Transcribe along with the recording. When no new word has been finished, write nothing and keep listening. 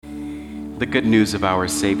The good news of our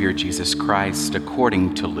Savior Jesus Christ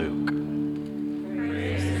according to Luke.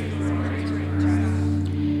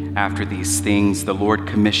 After these things, the Lord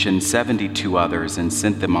commissioned 72 others and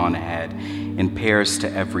sent them on ahead in pairs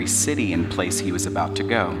to every city and place he was about to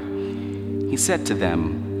go. He said to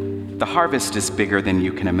them, "The harvest is bigger than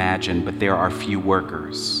you can imagine, but there are few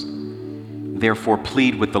workers. Therefore,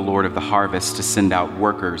 plead with the Lord of the harvest to send out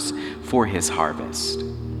workers for his harvest.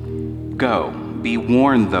 Go, be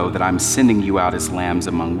warned, though, that I'm sending you out as lambs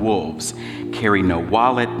among wolves. Carry no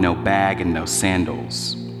wallet, no bag, and no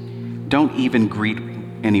sandals. Don't even greet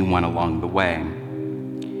anyone along the way.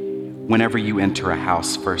 Whenever you enter a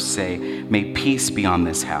house, first say, 'May peace be on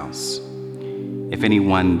this house.' If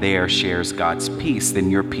anyone there shares God's peace, then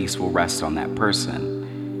your peace will rest on that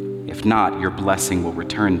person. If not, your blessing will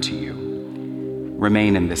return to you.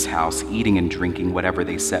 Remain in this house, eating and drinking whatever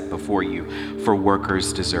they set before you, for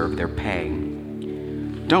workers deserve their pay.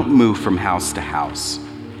 Don't move from house to house.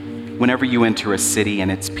 Whenever you enter a city and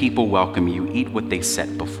its people welcome you, eat what they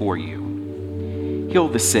set before you. Heal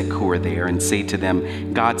the sick who are there and say to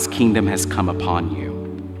them, 'God's kingdom has come upon you.'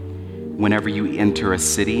 Whenever you enter a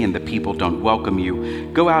city and the people don't welcome you,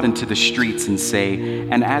 go out into the streets and say,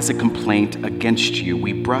 'And as a complaint against you,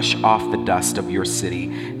 we brush off the dust of your city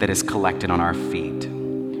that is collected on our feet.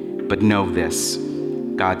 But know this,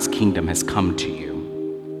 God's kingdom has come to you.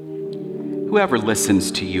 Whoever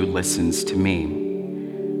listens to you listens to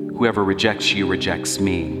me. Whoever rejects you rejects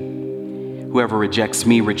me. Whoever rejects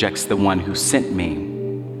me rejects the one who sent me."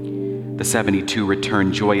 The 72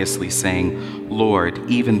 returned joyously, saying, "Lord,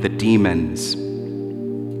 even the demons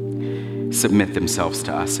submit themselves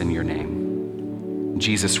to us in your name."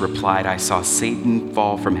 Jesus replied, "I saw Satan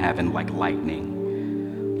fall from heaven like lightning.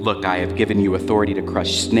 Look, I have given you authority to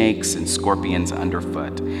crush snakes and scorpions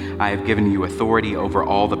underfoot. I have given you authority over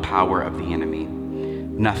all the power of the enemy.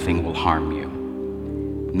 Nothing will harm you.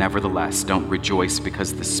 Nevertheless, don't rejoice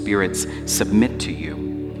because the spirits submit to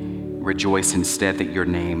you. Rejoice instead that your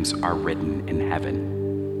names are written in heaven."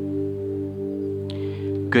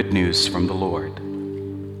 Good news from the Lord.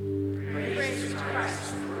 Praise to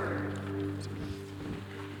Christ.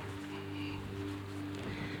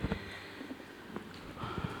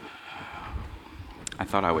 I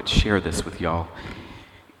thought I would share this with y'all.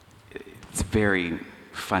 It's very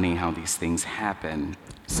funny how these things happen.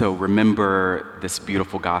 So remember this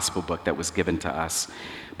beautiful gospel book that was given to us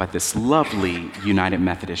by this lovely United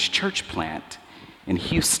Methodist Church plant in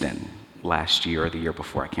Houston last year or the year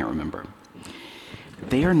before, I can't remember.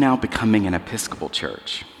 They are now becoming an Episcopal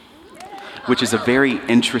church, which is a very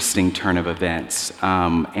interesting turn of events,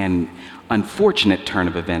 and unfortunate turn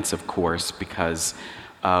of events, of course, because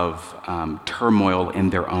of turmoil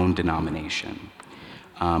in their own denomination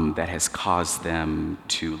that has caused them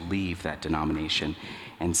to leave that denomination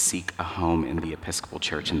and seek a home in the Episcopal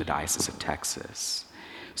Church in the Diocese of Texas.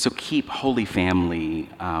 So keep Holy Family,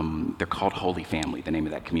 they're called Holy Family, the name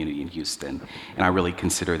of that community in Houston, and I really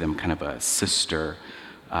consider them kind of a sister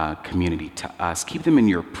community to us. Keep them in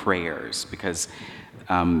your prayers because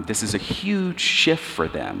this is a huge shift for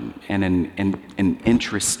them and an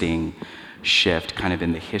interesting shift kind of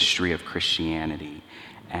in the history of Christianity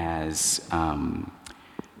as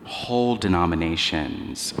whole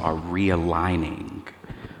denominations are realigning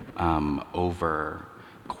over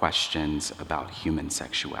questions about human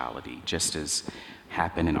sexuality, just as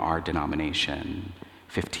happened in our denomination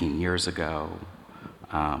 15 years ago,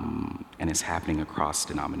 and is happening across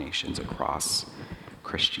denominations, across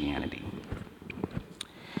Christianity.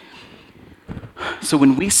 So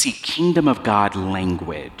when we see kingdom of God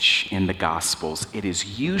language in the Gospels, it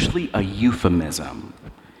is usually a euphemism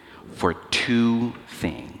for two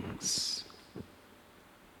things.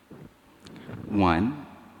 One,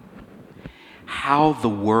 how the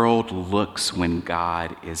world looks when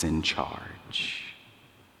God is in charge,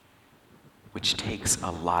 which takes a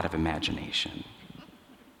lot of imagination.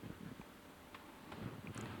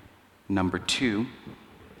 Number two,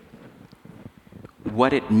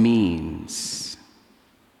 what it means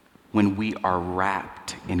when we are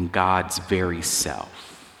wrapped in God's very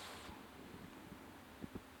self,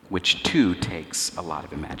 which too takes a lot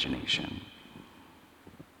of imagination.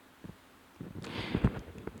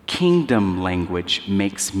 Kingdom language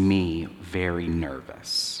makes me very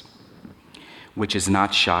nervous, which is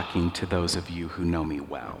not shocking to those of you who know me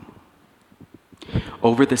well.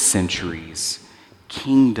 Over the centuries,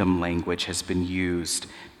 kingdom language has been used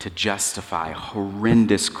to justify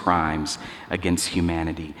horrendous crimes against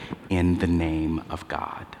humanity in the name of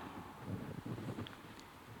God.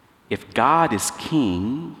 If God is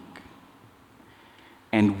king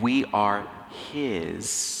and we are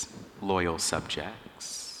his loyal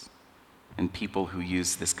subjects, And people who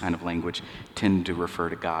use this kind of language tend to refer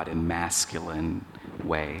to God in masculine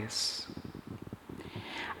ways.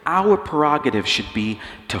 Our prerogative should be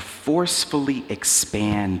to forcefully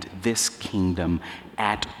expand this kingdom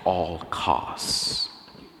at all costs.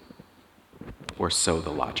 Or so the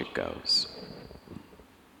logic goes.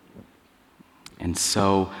 And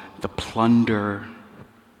so the plunder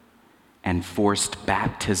and forced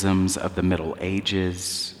baptisms of the Middle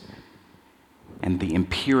Ages and the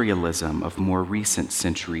imperialism of more recent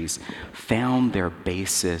centuries found their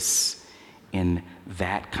basis in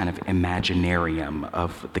that kind of imaginarium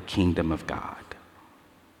of the kingdom of God.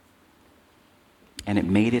 And it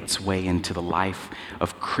made its way into the life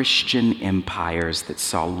of Christian empires that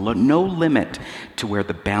saw no limit to where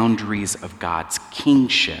the boundaries of God's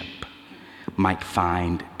kingship might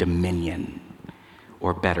find dominion,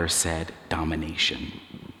 or better said, domination,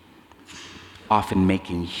 often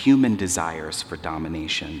making human desires for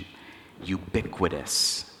domination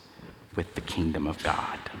ubiquitous with the kingdom of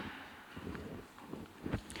God.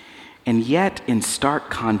 And yet, in stark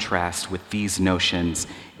contrast with these notions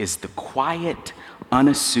is the quiet,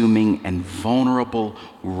 unassuming, and vulnerable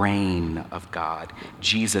reign of God,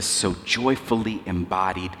 Jesus so joyfully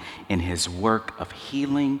embodied in his work of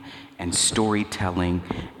healing and storytelling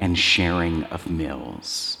and sharing of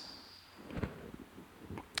meals.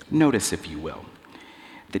 Notice, if you will,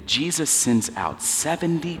 that Jesus sends out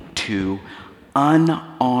 72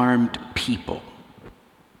 unarmed people,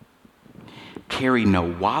 carry no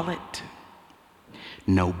wallet,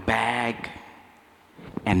 no bag,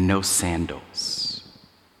 and no sandals.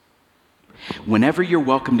 Whenever you're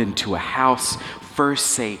welcomed into a house, first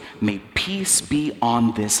say, "May peace be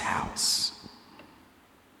on this house."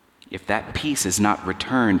 If that peace is not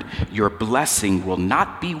returned, your blessing will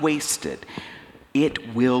not be wasted.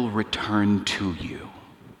 It will return to you.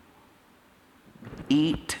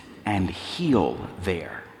 Eat and heal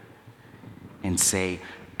there and say,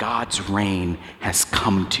 God's reign has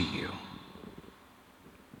come to you.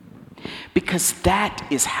 Because that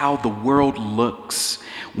is how the world looks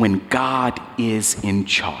when God is in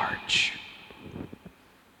charge.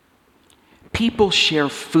 People share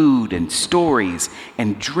food and stories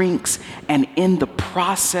and drinks, and in the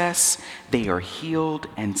process, they are healed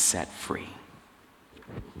and set free.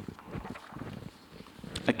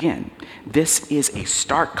 Again, this is a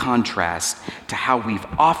stark contrast to how we've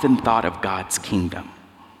often thought of God's kingdom.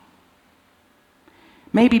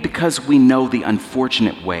 Maybe because we know the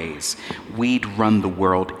unfortunate ways we'd run the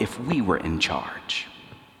world if we were in charge.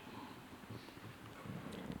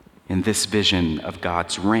 In this vision of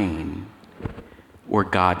God's reign, or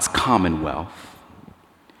God's commonwealth,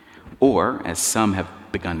 or as some have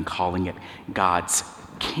begun calling it, God's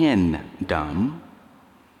kingdom,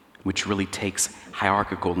 which really takes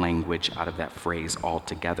hierarchical language out of that phrase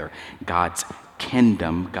altogether. God's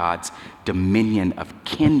kingdom, God's dominion of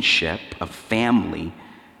kinship, of family.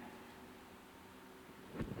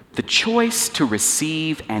 The choice to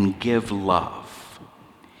receive and give love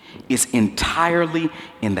is entirely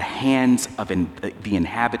in the hands of the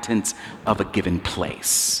inhabitants of a given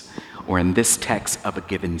place, or in this text, of a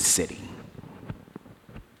given city.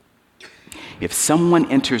 If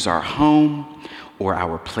someone enters our home or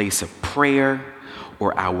our place of prayer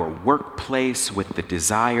or our workplace with the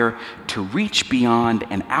desire to reach beyond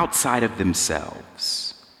and outside of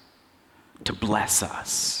themselves, to bless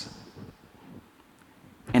us,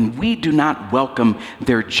 and we do not welcome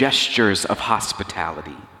their gestures of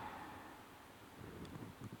hospitality,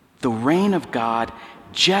 the reign of God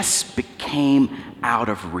just became out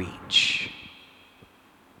of reach.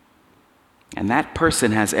 And that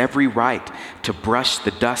person has every right to brush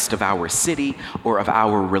the dust of our city or of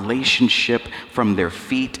our relationship from their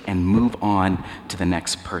feet and move on to the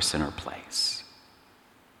next person or place.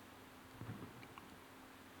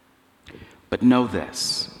 But know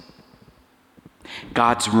this.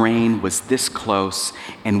 God's reign was this close,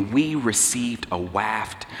 and we received a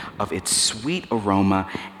waft of its sweet aroma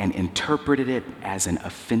and interpreted it as an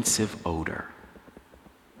offensive odor.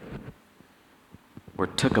 Or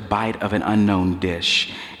took a bite of an unknown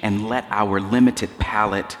dish and let our limited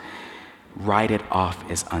palate write it off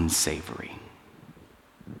as unsavory,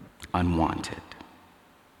 unwanted.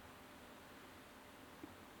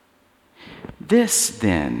 This,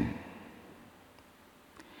 then,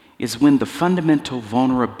 is when the fundamental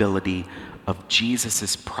vulnerability of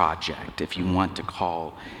Jesus' project, if you want to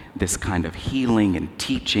call this kind of healing and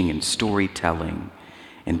teaching and storytelling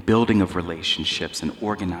and building of relationships and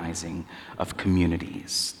organizing of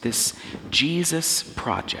communities, this Jesus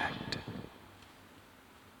project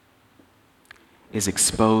is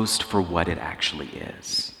exposed for what it actually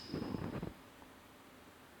is.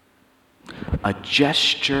 a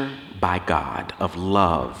gesture by God of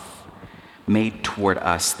love made toward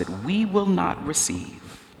us that we will not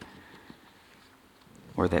receive,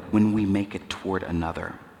 or that when we make it toward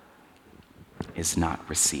another is not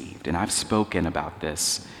received. And I've spoken about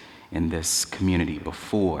this in this community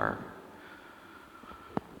before,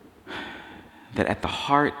 that at the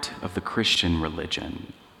heart of the Christian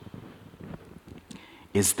religion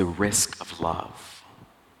is the risk of love,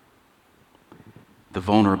 the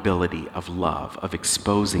vulnerability of love, of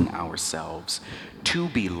exposing ourselves to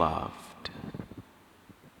be loved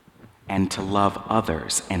and to love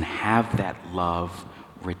others and have that love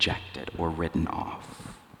rejected or written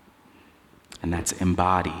off. And that's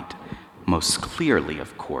embodied most clearly,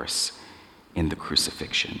 of course, in the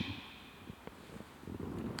crucifixion.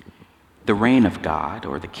 The reign of God,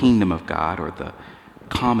 or the kingdom of God, or the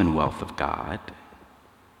commonwealth of God,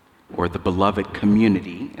 or the beloved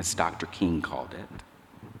community, as Dr. King called it,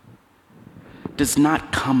 does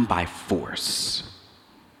not come by force,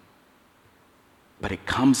 but it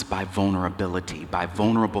comes by vulnerability, by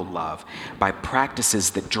vulnerable love, by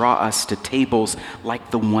practices that draw us to tables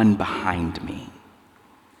like the one behind me,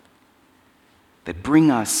 that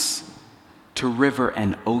bring us to river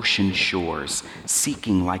and ocean shores,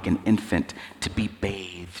 seeking like an infant to be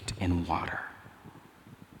bathed in water,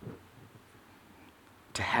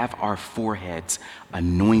 to have our foreheads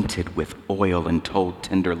anointed with oil and told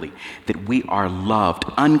tenderly that we are loved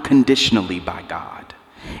unconditionally by God,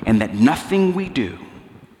 and that nothing we do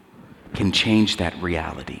can change that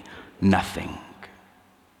reality. Nothing.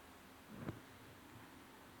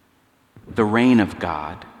 The reign of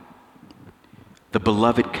God, the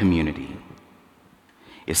beloved community,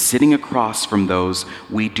 is sitting across from those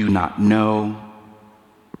we do not know,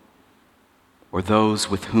 or those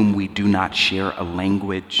with whom we do not share a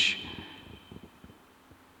language,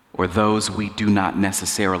 or those we do not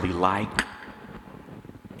necessarily like.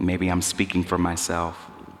 Maybe I'm speaking for myself.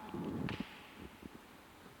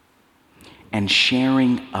 And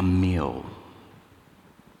sharing a meal,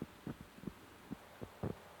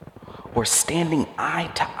 or standing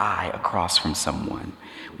eye to eye across from someone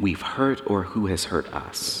we've hurt or who has hurt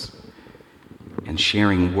us, and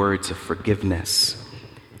sharing words of forgiveness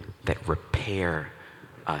that repair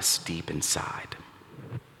us deep inside.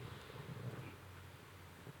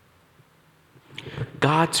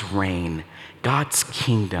 God's reign, God's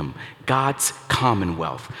kingdom, God's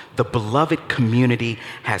commonwealth, the beloved community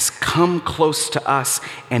has come close to us,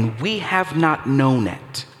 and we have not known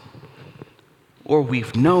it, or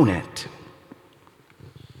we've known it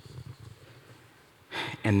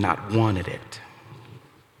and not wanted it,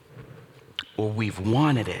 or we've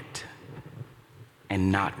wanted it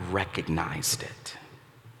and not recognized it.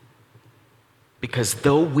 Because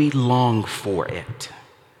though we long for it,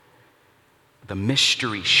 the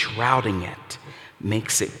mystery shrouding it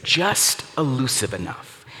makes it just elusive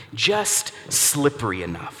enough, just slippery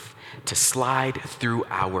enough to slide through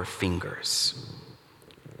our fingers,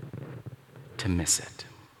 to miss it.